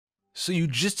So you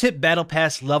just hit Battle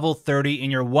Pass level 30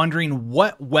 and you're wondering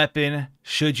what weapon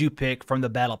should you pick from the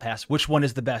Battle Pass? Which one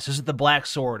is the best? Is it the Black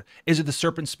Sword? Is it the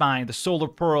Serpent Spine, the Solar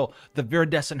Pearl, the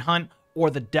Viridescent Hunt, or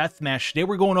the Deathmatch? Today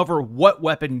we're going over what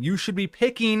weapon you should be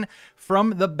picking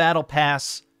from the Battle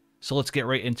Pass. So let's get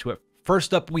right into it.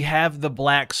 First up, we have the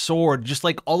Black Sword. Just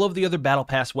like all of the other Battle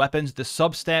Pass weapons, the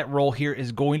substat role here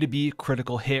is going to be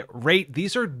critical hit rate.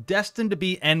 These are destined to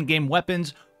be endgame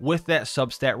weapons with that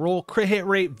substat role. Crit hit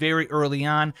rate very early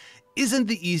on isn't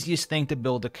the easiest thing to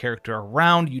build a character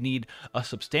around. You need a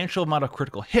substantial amount of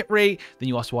critical hit rate. Then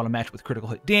you also want to match with critical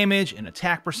hit damage and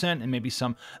attack percent and maybe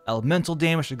some elemental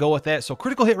damage to go with that. So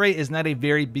critical hit rate is not a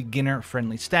very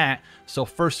beginner-friendly stat. So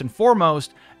first and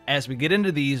foremost, as we get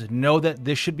into these, know that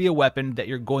this should be a weapon that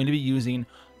you're going to be using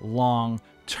long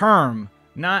term,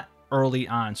 not early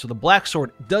on. So the Black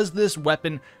Sword, does this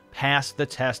weapon pass the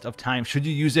test of time? Should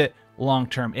you use it long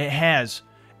term? It has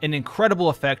an incredible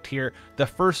effect here. The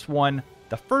first one,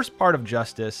 the first part of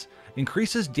Justice,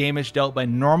 increases damage dealt by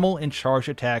normal and charged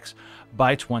attacks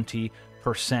by 20%.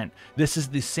 This is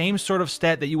the same sort of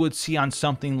stat that you would see on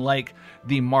something like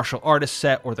the Martial Artist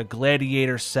set or the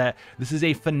Gladiator set. This is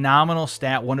a phenomenal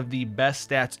stat, one of the best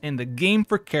stats in the game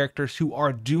for characters who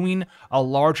are doing a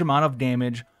large amount of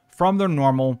damage from their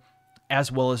normal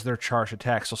as well as their charged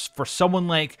attacks. So for someone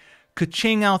like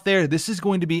Ka-Ching out there, this is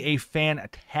going to be a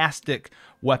fantastic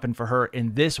weapon for her,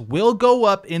 and this will go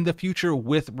up in the future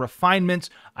with refinements.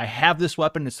 I have this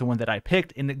weapon, it's the one that I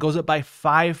picked, and it goes up by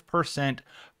 5%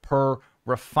 per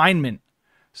refinement.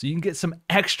 So you can get some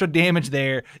extra damage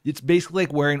there. It's basically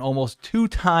like wearing almost 2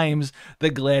 times the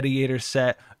Gladiator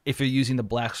set if you're using the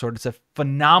Black Sword. It's a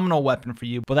phenomenal weapon for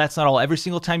you, but that's not all. Every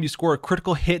single time you score a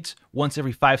critical hit, once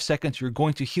every 5 seconds, you're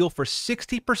going to heal for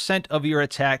 60% of your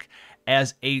attack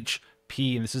as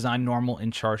HP, and this is on normal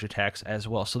and charge attacks as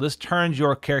well. So this turns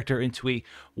your character into a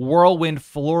whirlwind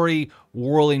flurry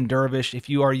whirling dervish. If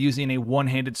you are using a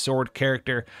one-handed sword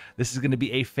character, this is going to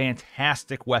be a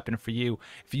fantastic weapon for you.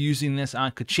 If you're using this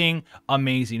on Ka-Ching,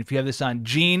 amazing. If you have this on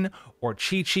Jean or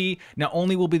Chi-Chi, not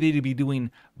only will they be doing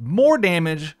more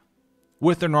damage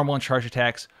with their normal and charge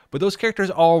attacks, but those characters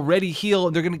already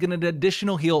heal. They're going to get an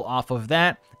additional heal off of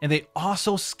that, and they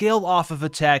also scale off of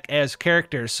attack as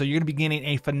characters, so you're going to be gaining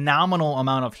a phenomenal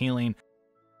amount of healing.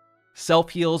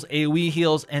 Self-heals, AoE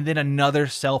heals, and then another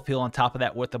self-heal on top of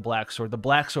that with the Black Sword. The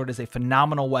Black Sword is a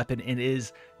phenomenal weapon and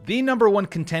is the #1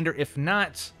 contender, if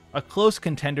not a close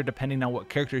contender, depending on what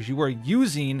characters you are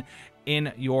using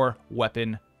in your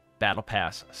weapon Battle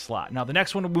Pass slot. Now, the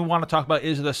next one we want to talk about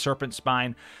is the Serpent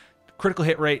Spine. Critical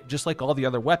hit rate, just like all the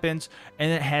other weapons,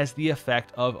 and it has the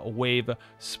effect of Wave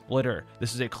Splitter.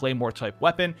 This is a Claymore type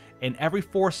weapon, and every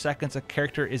 4 seconds a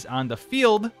character is on the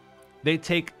field, they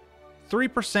take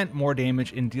 3% more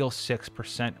damage and deal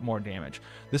 6% more damage.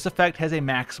 This effect has a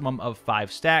maximum of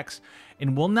 5 stacks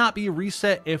and will not be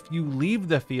reset if you leave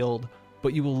the field,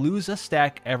 but you will lose a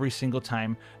stack every single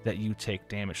time that you take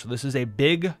damage. So this is a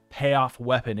big payoff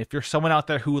weapon. If you're someone out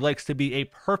there who likes to be a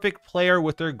perfect player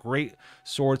with their great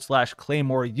sword /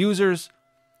 claymore users,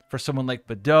 for someone like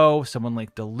Bedeau, someone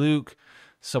like Diluc,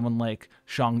 someone like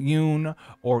Zhang Yun,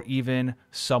 or even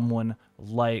someone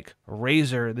like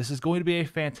Razor, this is going to be a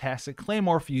fantastic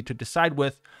claymore for you to decide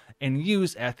with and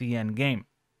use at the end game.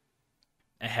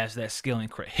 It has that scaling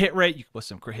crit hit rate. You can put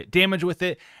some crit hit damage with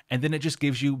it, and then it just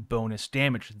gives you bonus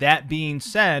damage. That being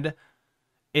said,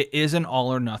 it is an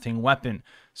all or nothing weapon.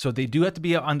 So they do have to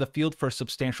be out on the field for a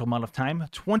substantial amount of time,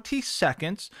 20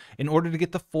 seconds. In order to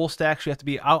get the full stacks, you have to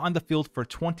be out on the field for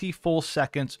 20 full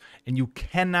seconds, and you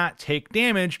cannot take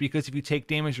damage, because if you take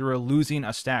damage, you're losing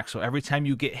a stack. So every time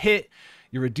you get hit,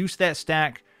 you reduce that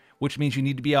stack, which means you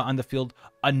need to be out on the field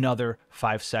another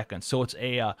 5 seconds. So it's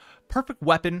a perfect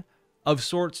weapon of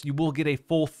sorts. You will get a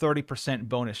full 30%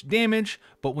 bonus damage,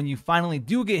 but when you finally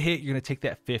do get hit, you're going to take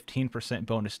that 15%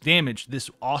 bonus damage. This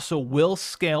also will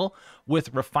scale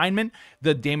with refinement.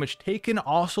 The damage taken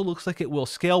also looks like it will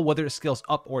scale. Whether it scales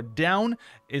up or down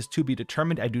is to be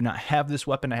determined. I do not have this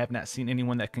weapon. I have not seen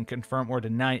anyone that can confirm or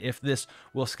deny if this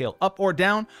will scale up or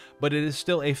down, but it is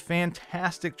still a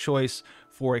fantastic choice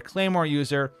for a Claymore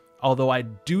user, although I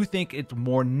do think it's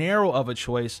more narrow of a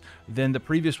choice than the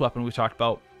previous weapon we talked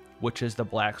about, which is the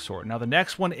Black Sword. Now, the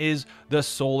next one is the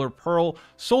Solar Pearl.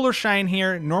 Solar Shine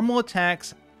here, normal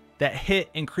attacks that hit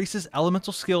increases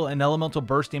elemental skill and elemental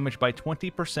burst damage by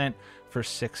 20% for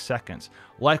 6 seconds.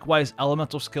 Likewise,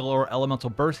 elemental skill or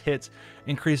elemental burst hits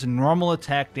increase normal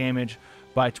attack damage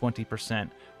by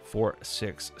 20% for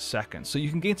 6 seconds. So you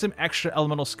can gain some extra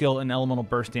elemental skill and elemental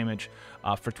burst damage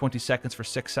for 20 seconds for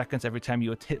 6 seconds every time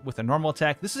you hit with a normal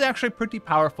attack. This is actually pretty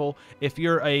powerful. If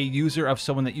you're a user of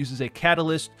someone that uses a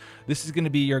catalyst, this is going to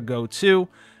be your go-to.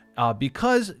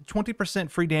 Because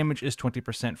 20% free damage is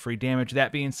 20% free damage.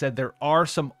 That being said, there are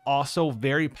some also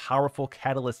very powerful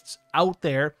catalysts out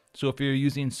there. So if you're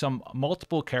using some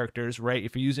multiple characters, right?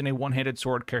 If you're using a one-handed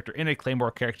sword character and a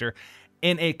claymore character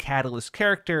and a catalyst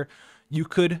character, you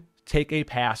could take a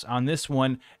pass on this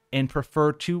one and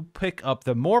prefer to pick up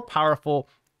the more powerful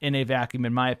in a vacuum,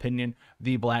 in my opinion,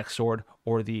 the Black Sword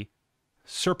or the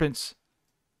Serpent's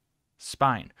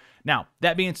Spine. Now,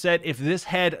 that being said, if this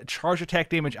had charge attack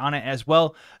damage on it as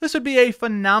well, this would be a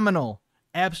phenomenal,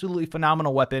 absolutely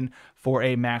phenomenal weapon for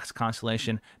a max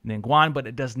Constellation Ningguang, but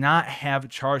it does not have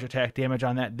charge attack damage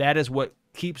on that. That is what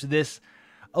keeps this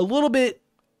a little bit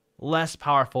less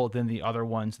powerful than the other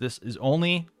ones. This is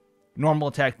only normal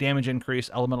attack damage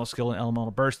increase, elemental skill, and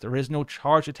elemental burst. There is no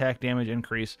charge attack damage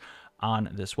increase on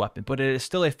this weapon, but it is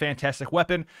still a fantastic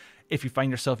weapon if you find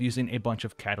yourself using a bunch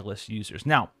of catalyst users.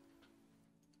 Now,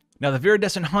 the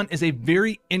Viridescent Hunt is a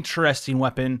very interesting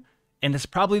weapon, and it's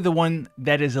probably the one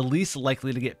that is the least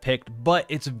likely to get picked, but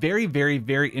it's very, very,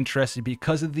 very interesting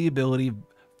because of the ability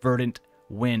Verdant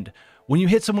Wind. When you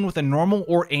hit someone with a normal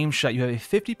or aim shot, you have a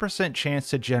 50% chance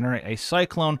to generate a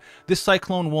Cyclone. This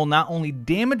Cyclone will not only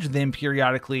damage them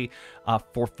periodically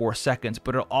for 4 seconds,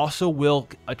 but it also will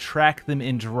attract them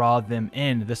and draw them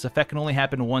in. This effect can only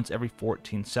happen once every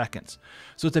 14 seconds.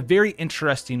 So it's a very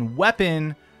interesting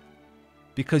weapon,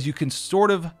 because you can sort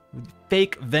of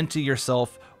fake vent to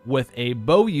yourself with a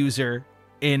bow user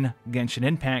in Genshin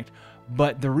Impact.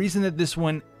 But the reason that this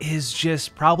one is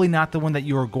just probably not the one that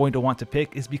you are going to want to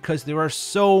pick is because there are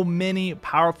so many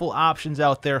powerful options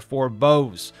out there for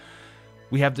bows.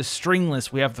 We have the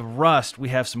stringless, we have the rust, we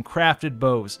have some crafted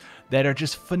bows that are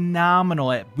just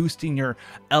phenomenal at boosting your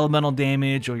elemental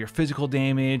damage or your physical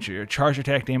damage or your charge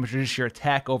attack damage or just your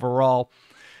attack overall.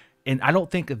 And I don't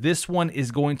think this one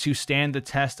is going to stand the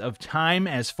test of time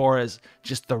as far as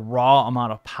just the raw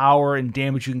amount of power and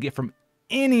damage you can get from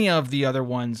any of the other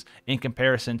ones in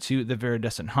comparison to the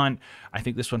Viridescent Hunt. I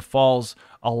think this one falls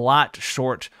a lot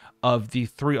short of the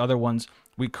 3 other ones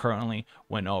we currently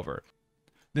went over.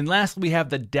 Then lastly, we have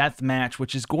the Death Match,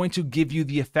 which is going to give you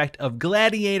the effect of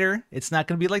Gladiator. It's not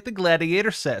going to be like the Gladiator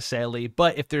set, sadly,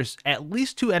 but if there's at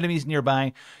least 2 enemies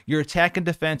nearby, your attack and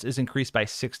defense is increased by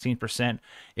 16%.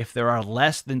 If there are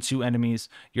less than 2 enemies,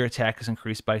 your attack is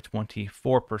increased by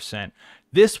 24%.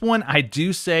 This one, I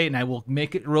do say, and I will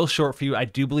make it real short for you, I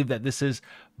do believe that this is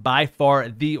by far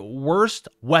the worst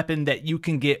weapon that you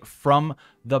can get from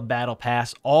the Battle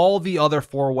Pass. All the other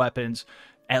 4 weapons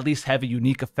at least have a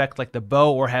unique effect like the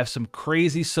bow, or have some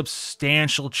crazy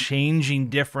substantial changing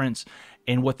difference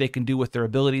in what they can do with their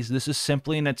abilities. This is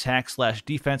simply an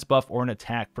attack/defense buff or an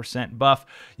attack % buff.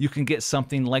 You can get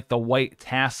something like the White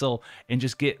Tassel and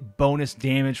just get bonus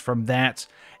damage from that.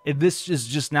 This is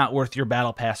just not worth your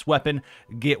Battle Pass weapon.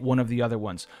 Get one of the other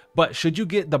ones. But should you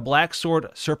get the Black Sword,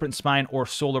 Serpent Spine, or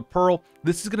Solar Pearl,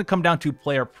 this is going to come down to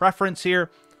player preference here.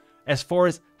 As far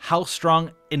as how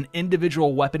strong an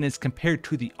individual weapon is compared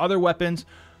to the other weapons,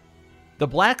 the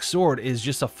Black Sword is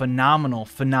just a phenomenal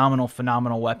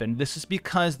weapon. This is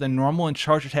because the normal and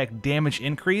charge attack damage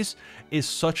increase is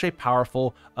such a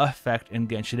powerful effect in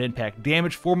Genshin Impact.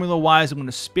 Damage formula-wise, I'm going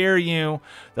to spare you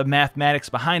the mathematics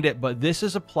behind it, but this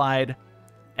is applied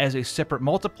as a separate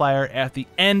multiplier at the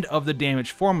end of the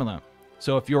damage formula.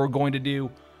 So if you're going to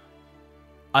do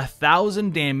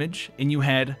 1,000 damage and you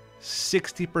had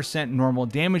 60% normal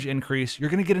damage increase, you're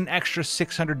going to get an extra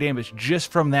 600 damage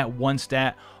just from that one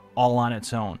stat all on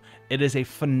its own. It is a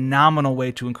phenomenal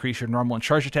way to increase your normal and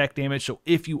charge attack damage. So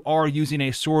if you are using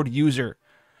a sword user,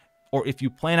 or if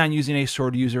you plan on using a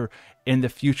sword user in the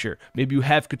future, maybe you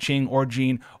have Keqing or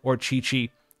Jean or Chi-Chi,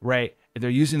 right? If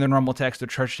they're using their normal attacks, their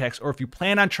charge attacks, or if you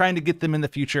plan on trying to get them in the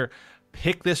future,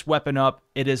 pick this weapon up.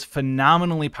 It is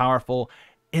phenomenally powerful.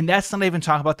 And that's not even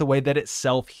talking about the way that it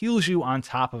self-heals you on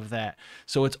top of that.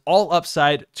 So it's all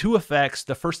upside, 2 effects.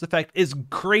 The first effect is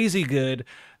crazy good.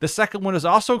 The second one is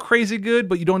also crazy good,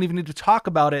 but you don't even need to talk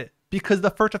about it because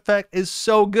the first effect is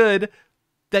so good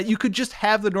that you could just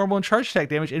have the normal and charge attack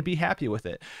damage and be happy with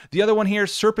it. The other one here,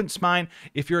 Serpent Spine,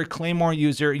 if you're a Claymore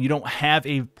user and you don't have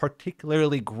a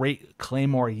particularly great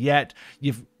Claymore yet,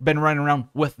 you've been running around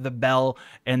with the bell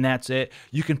and that's it,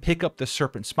 you can pick up the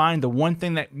Serpent Spine. The one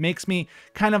thing that makes me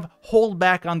kind of hold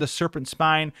back on the Serpent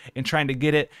Spine and trying to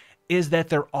get it is that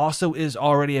there also is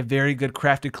already a very good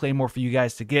crafted claymore for you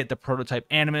guys to get. The prototype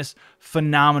Animus,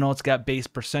 phenomenal. It's got base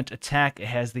percent attack. It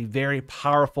has the very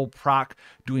powerful proc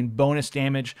doing bonus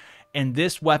damage. And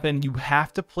this weapon, you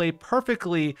have to play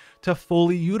perfectly to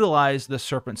fully utilize the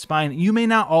Serpent Spine. You may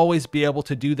not always be able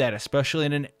to do that, especially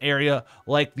in an area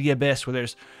like the Abyss where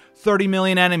there's 30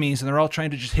 million enemies and they're all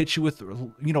trying to just hit you with,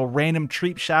 you know, random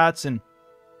treep shots and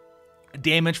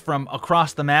damage from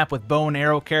across the map with bow and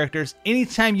arrow characters.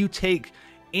 Anytime you take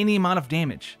any amount of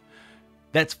damage,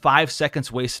 that's 5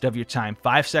 seconds wasted of your time.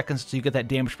 5 seconds until you get that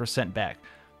damage percent back.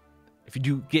 If you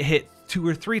do get hit 2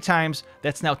 or 3 times,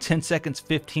 that's now 10 seconds,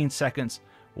 15 seconds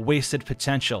wasted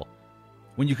potential,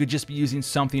 when you could just be using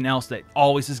something else that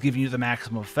always is giving you the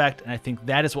maximum effect. And I think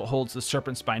that is what holds the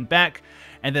Serpent Spine back.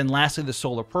 And then lastly, the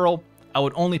Solar Pearl. I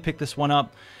would only pick this one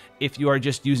up if you are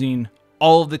just using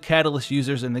all of the Catalyst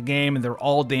users in the game and they're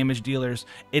all damage dealers.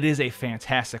 It is a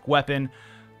fantastic weapon,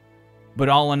 but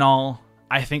all in all,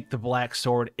 I think the Black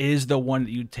Sword is the one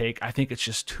that you'd take. I think it's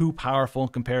just too powerful in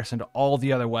comparison to all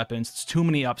the other weapons. It's too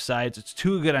many upsides. It's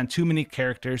too good on too many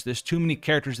characters. There's too many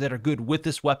characters that are good with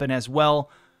this weapon as well.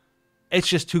 It's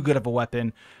just too good of a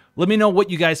weapon. Let me know what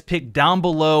you guys pick down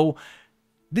below.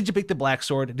 Did you pick the Black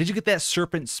Sword? Did you get that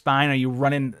Serpent Spine? Are you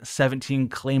running 17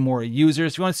 Claymore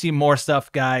users? If you want to see more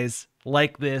stuff, guys,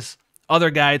 like this, other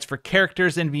guides for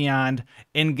characters and beyond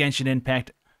in Genshin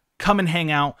Impact, come and hang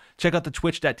out. Check out the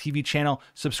twitch.tv channel.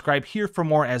 Subscribe here for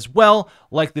more as well.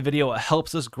 Like the video. It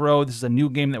helps us grow. This is a new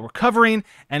game that we're covering.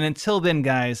 And until then,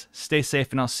 guys, stay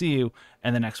safe, and I'll see you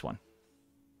in the next one.